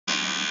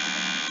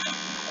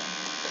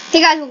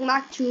Hey guys, welcome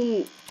back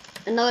to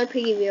another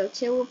Piggy video.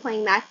 Today we're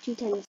playing Mac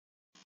 210.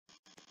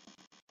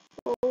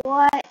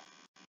 What?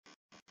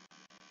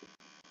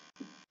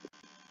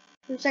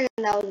 For a second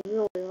that was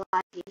really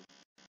laggy.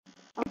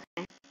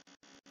 Okay.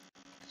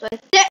 So I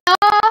think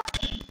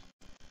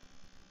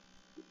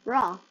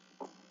Bruh.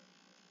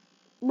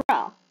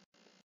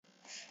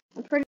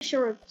 I'm pretty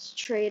sure it's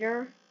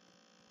Trader.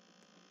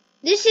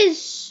 This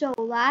is so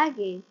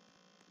laggy.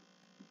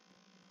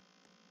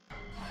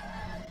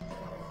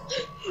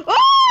 Oh,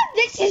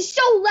 this is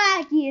so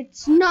laggy.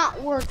 It's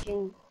not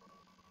working.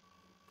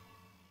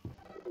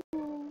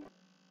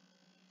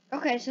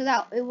 Okay, so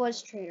that it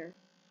was Trader.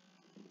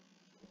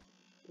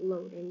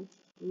 Loading.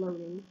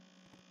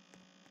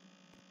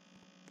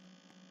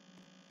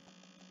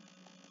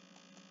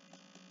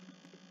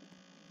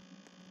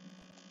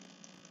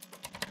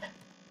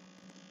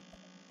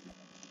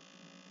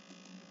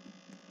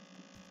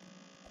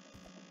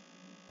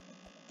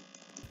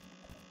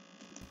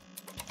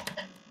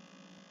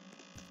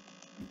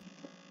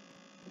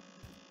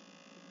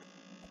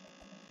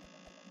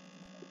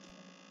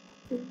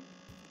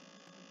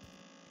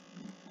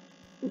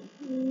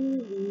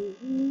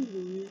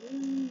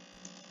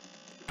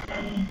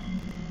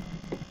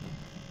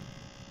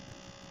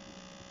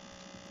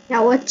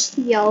 Now what's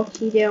the yellow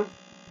key do?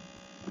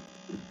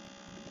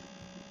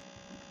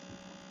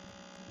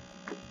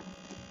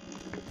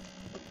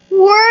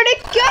 Where'd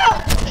it go?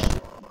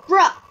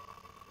 Bruh.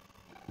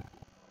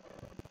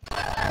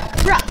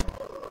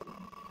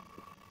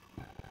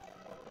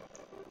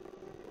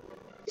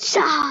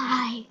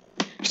 Sigh.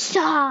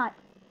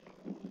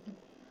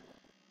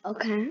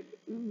 Okay.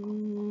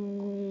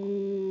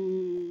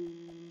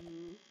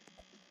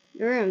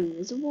 There are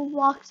invisible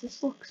blocks.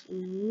 This looks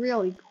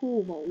really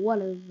cool, but what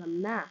is the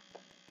map?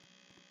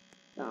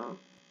 So,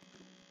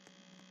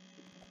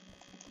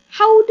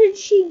 how did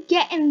she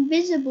get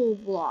invisible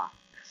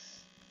blocks?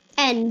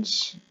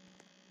 And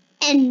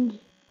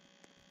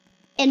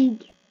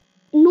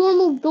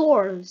normal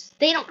doors.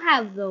 They don't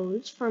have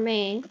those for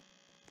me.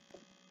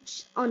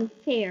 It's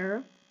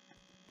unfair.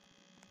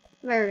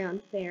 Very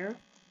unfair.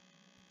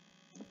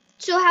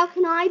 So how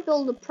can I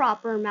build a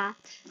proper map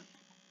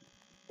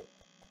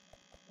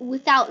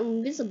without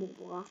invisible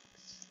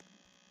blocks?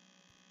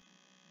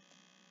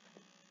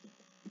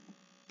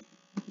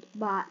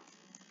 But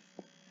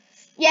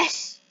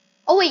yes.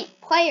 Oh wait,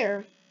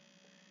 player.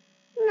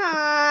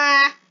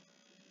 Nah.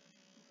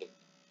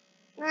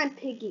 I'm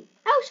Piggy.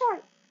 Oh,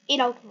 sorry.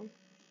 8:10.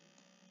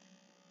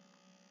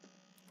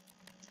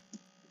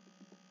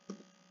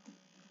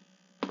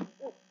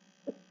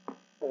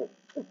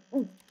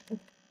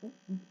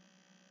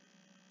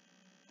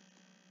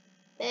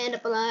 And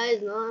up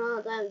alive,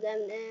 no,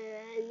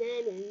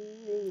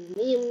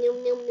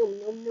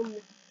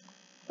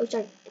 oh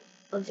sorry.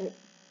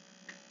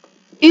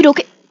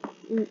 8:00.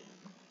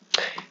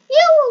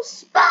 You will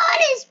spot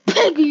his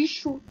Piggy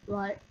short,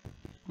 right?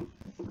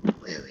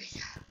 Where is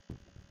that?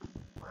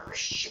 Where is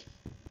she?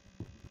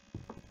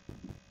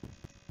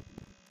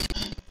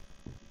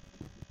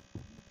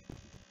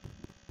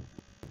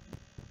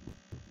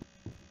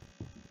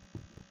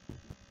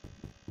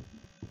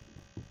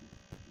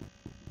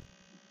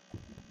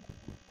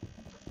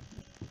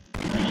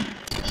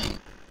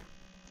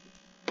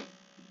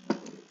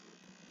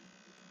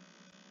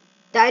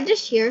 Did I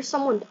just hear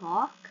someone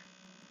talk?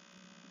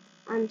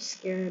 I'm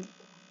scared.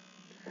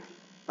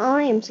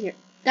 I am scared.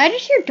 Did I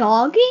just hear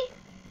doggy?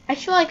 I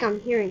feel like I'm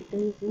hearing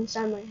things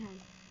inside my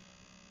head.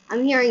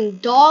 I'm hearing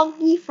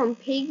doggy from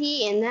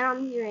Piggy, and then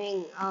I'm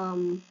hearing,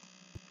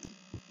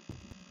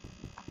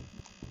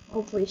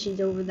 hopefully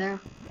she's over there.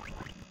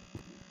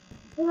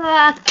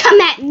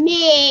 Come at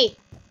me,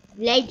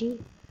 lady.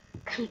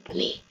 Come at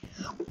me.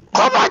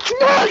 Come at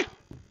me!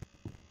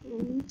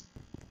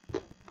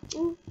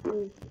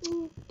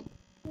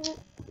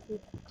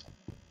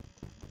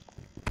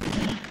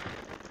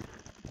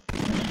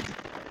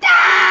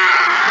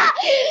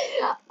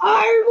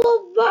 I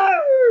will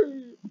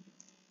burn!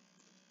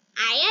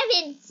 I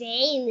haven't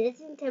saying,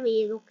 listen to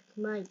me, look at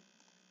mine.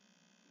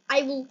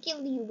 I will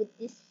kill you with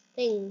this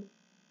thing.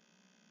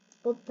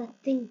 But that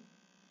thing,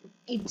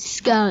 it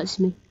scares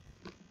me.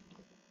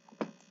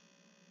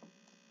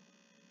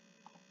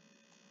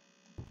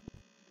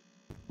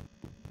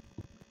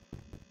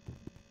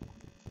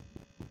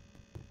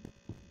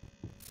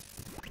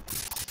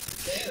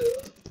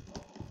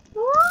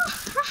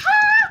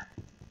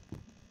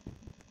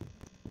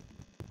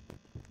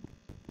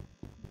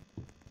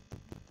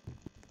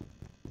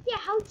 Yeah,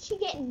 how'd she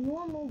get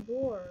normal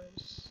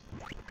doors?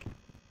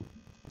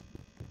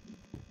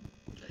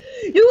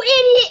 You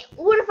idiot!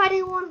 What if I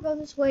didn't want to go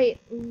this way?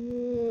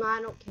 I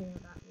don't care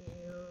about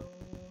you.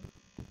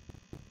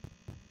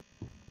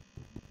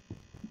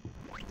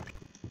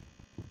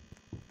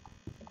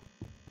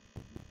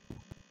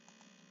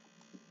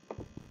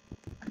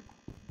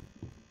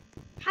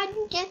 How do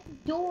you get the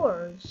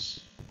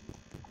doors?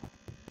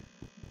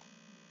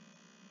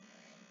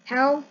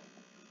 How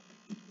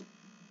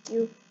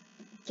you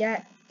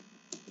get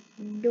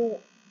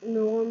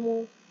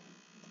normal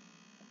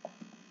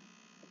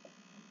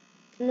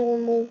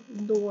normal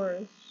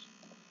doors.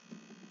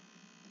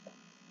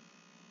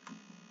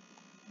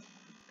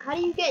 How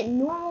do you get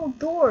normal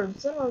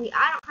doors? Literally,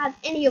 I don't have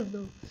any of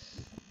them.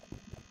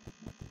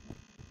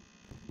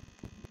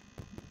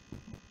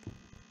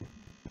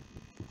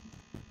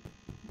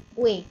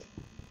 Wait,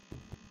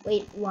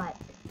 what?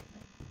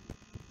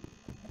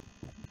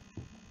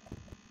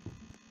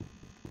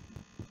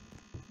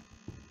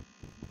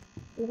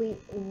 Wait,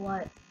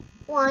 what?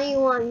 Why you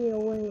want me to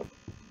wait?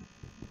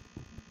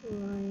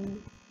 Why?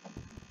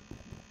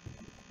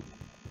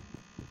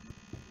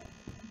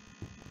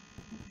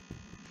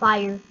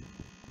 Fire.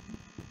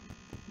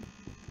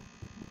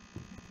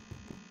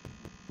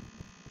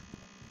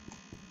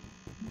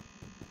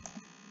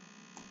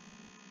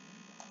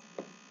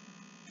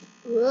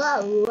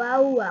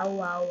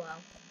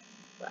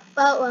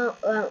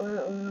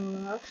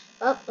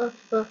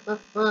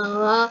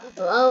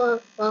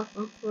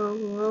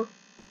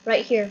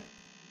 Right here.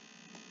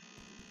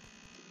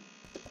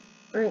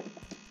 Right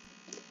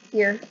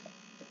here.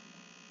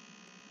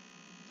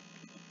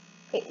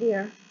 Right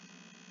here.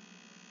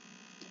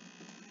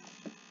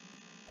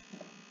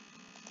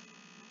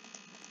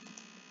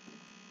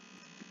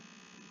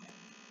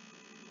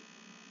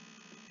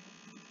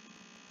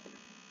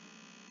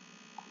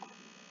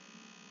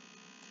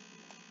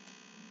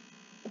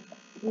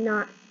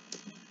 Not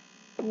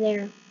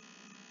there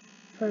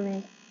for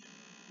me.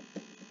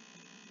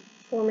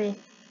 For me.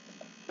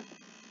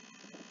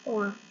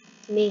 For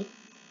me.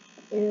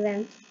 In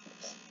events.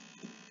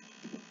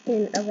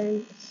 In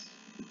events.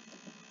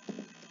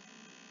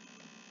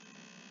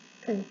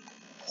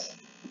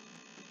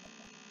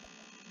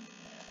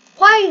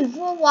 Why is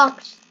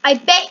Roblox? I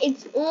bet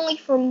it's only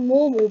for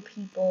mobile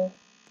people.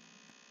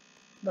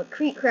 But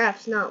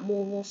Creekcraft's not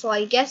mobile, so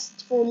I guess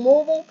it's for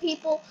mobile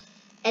people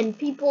and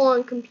people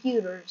on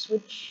computers,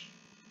 which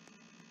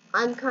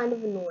I'm kind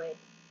of annoyed.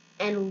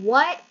 And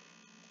what?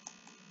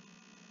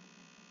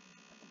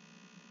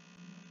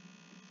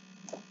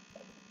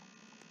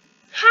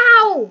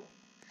 How?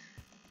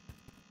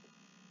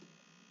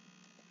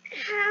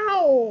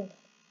 How?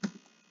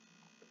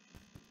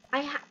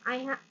 I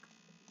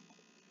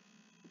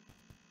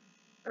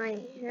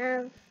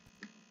have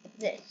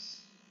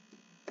this.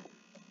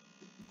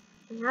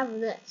 I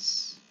have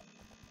this.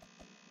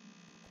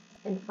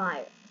 And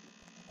fire.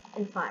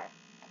 And fire.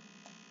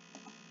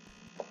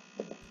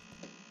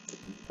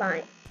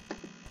 Fine.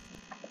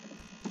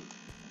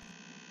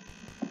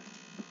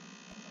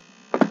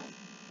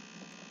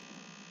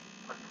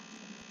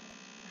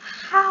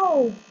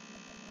 How?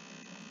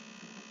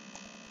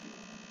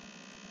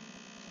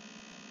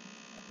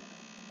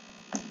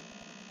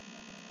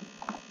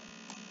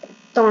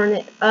 Darn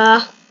it.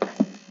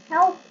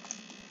 Help.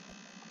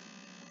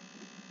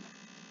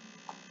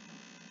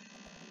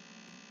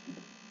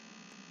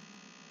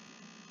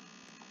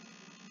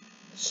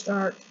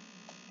 Start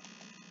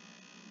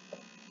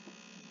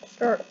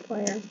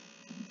player.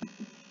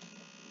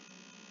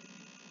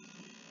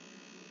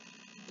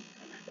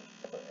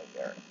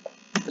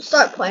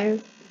 Start player.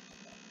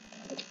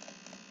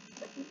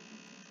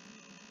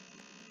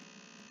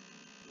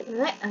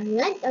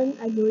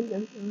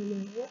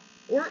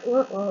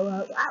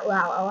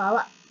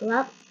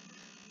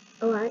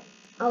 Alright.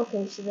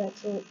 Okay, so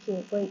that's what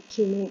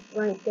teammate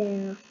right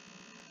there.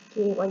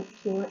 Teammate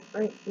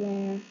right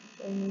there.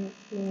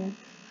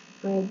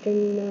 Right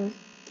there.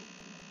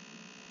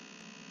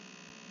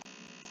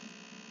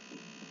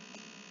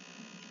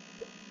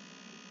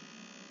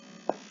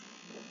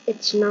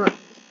 It's not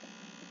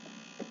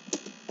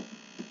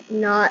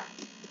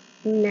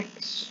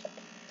next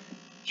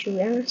to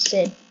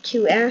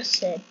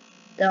acid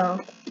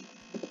though.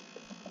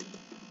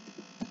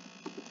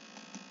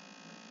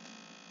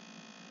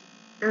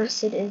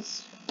 Acid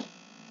is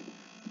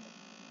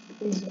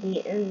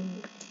the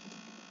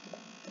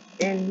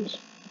end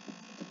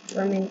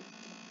for me.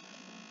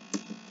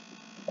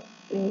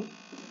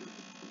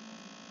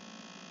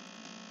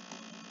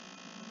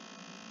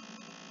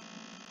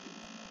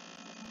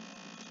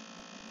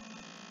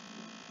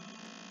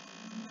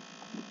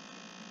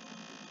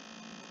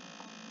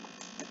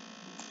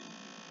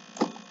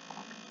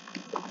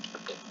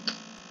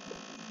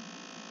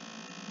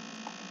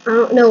 I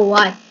don't know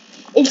why.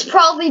 It's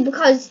probably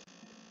because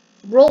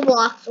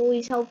Roblox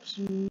always helps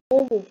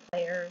mobile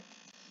players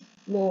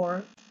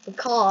more,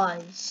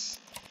 because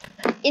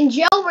in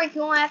Jailbreak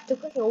you only have to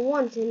click it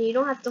once and you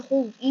don't have to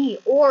hold E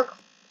or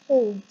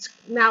hold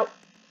mouse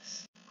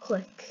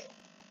click.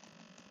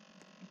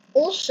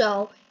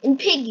 Also, in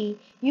Piggy,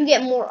 you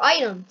get more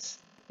items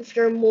if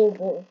you're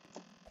mobile,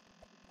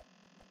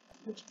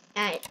 which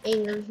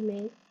angers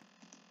me.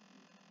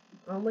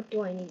 What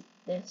do I need?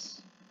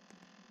 This.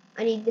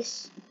 I need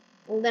this.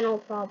 Well, then I'll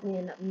probably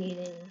end up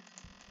needing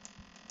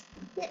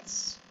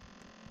this.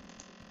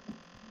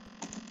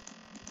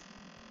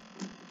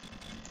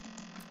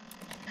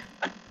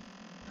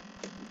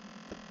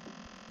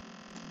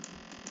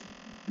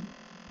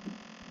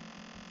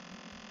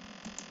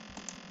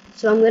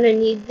 So I'm gonna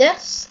need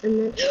this, and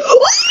then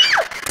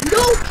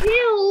no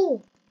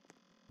kill.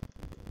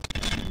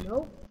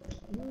 Nope.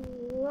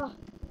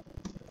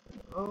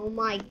 Oh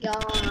my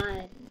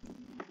god.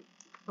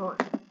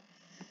 Hold on.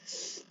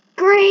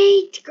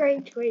 Great.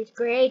 Boop,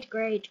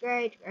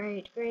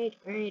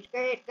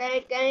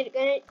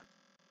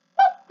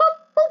 boop,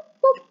 boop,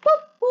 boop,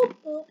 boop, boop,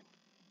 boop.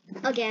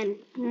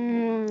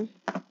 Again.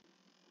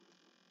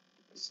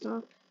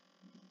 Stop.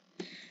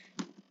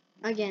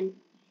 Again.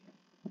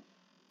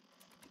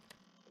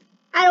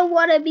 I don't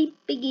want to be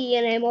Piggy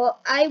anymore.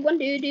 I want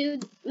to do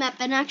the map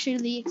and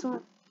actually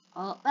explore.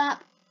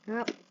 Up.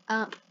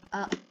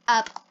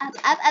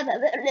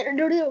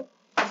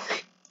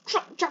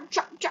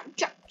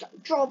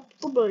 Drop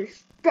the bush.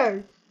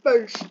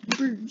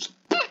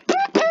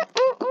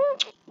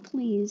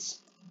 Please.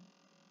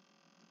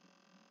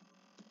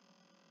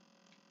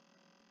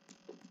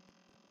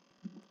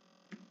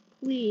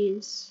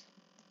 Please.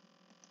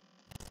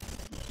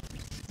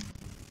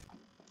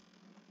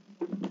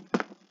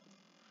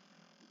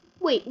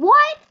 Wait,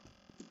 what?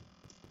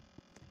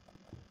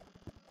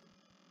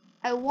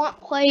 I want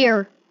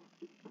player.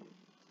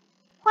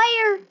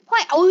 Player.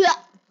 Oh, yeah.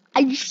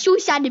 I just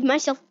suicided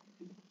myself.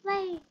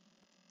 Play.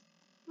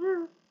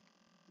 Play.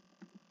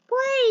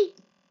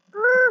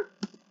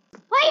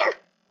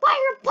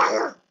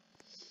 Player.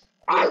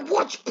 I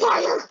want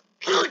player.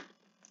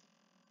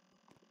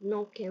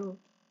 No kill.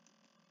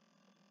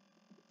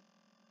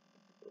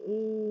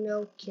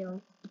 No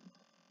kill.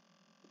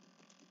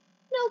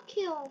 No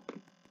kill.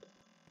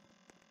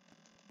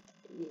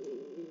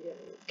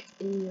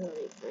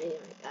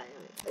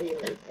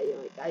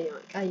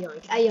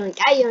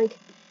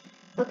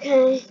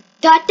 Okay.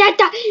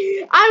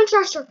 I don't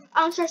trust her.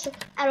 I don't trust her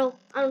at all.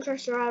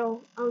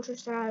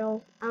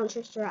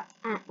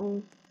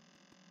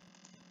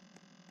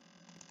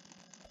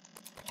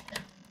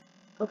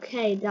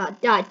 Okay.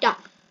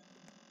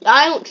 I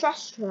don't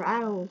trust her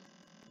at all.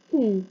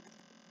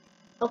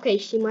 Okay,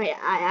 she might.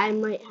 I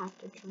might have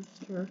to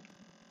trust her.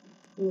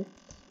 I'm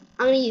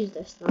gonna use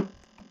this though.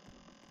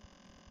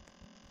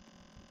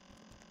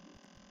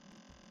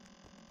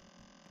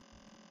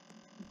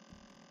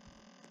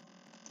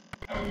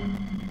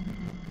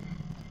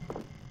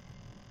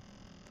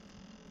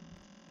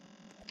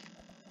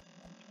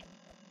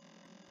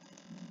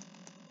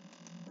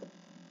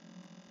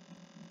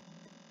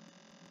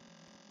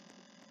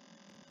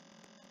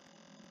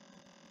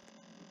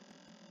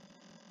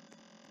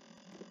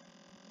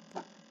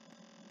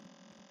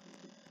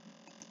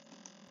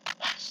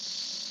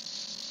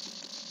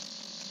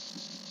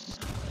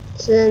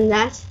 So then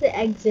that's the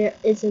exit,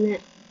 isn't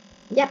it?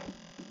 Yep,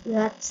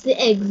 that's the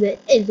exit,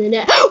 isn't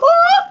it?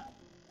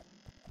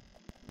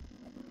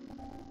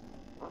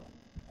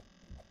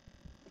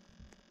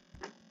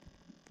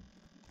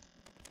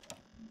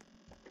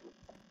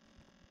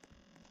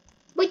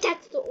 Wait,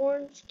 that's the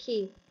orange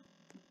key.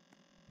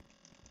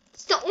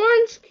 It's the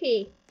orange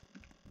key.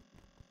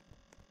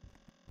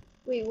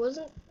 Wait,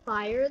 wasn't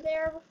fire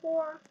there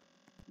before?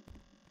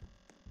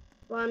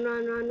 Run.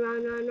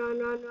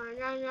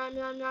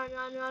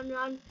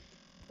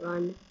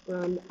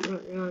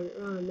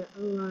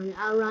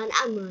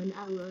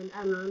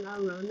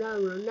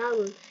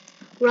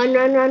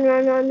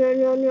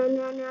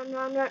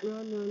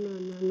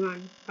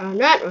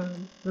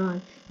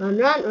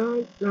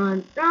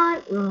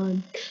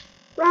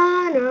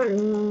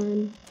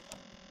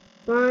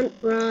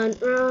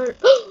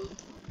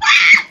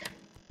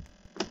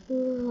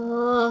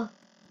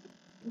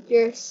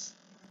 You're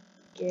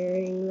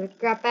scaring the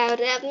crap out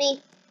of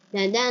me.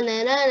 Now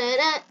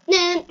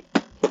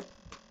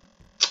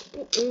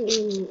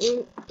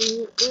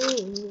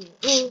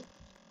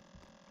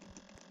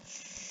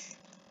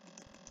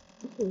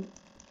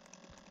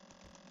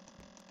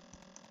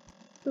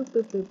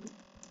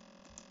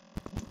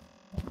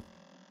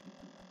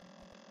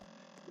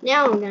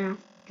I'm gonna have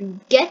to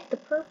get the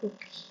purple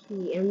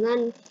key and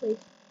then place.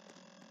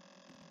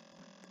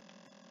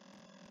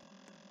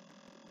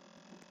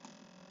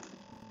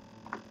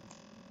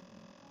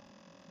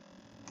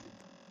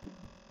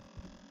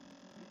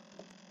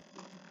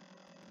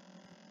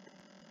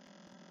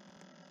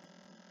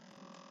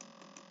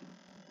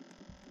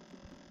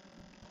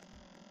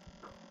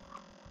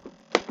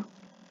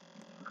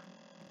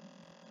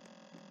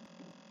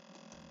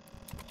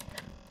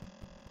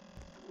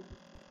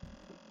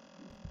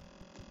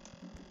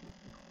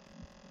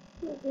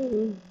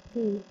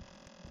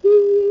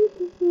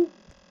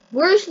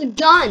 Where's the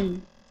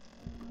gun?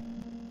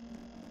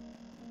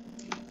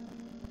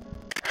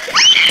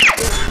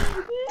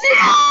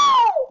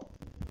 No!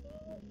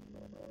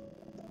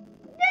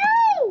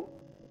 No!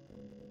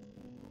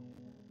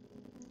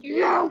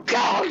 You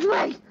killed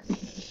me!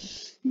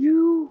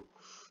 You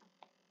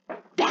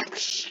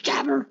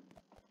backstabber!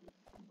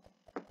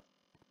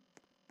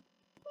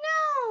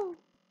 No!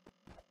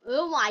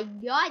 Oh my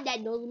god,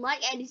 that doesn't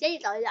make any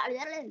sense.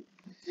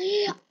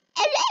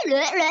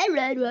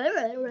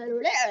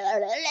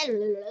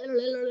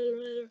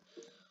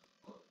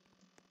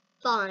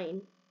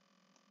 Fine.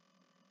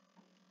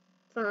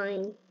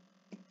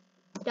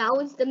 That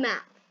was the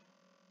map.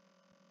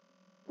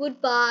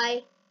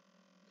 Goodbye.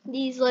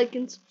 Please like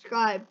and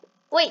subscribe.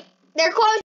 Wait, they're closed.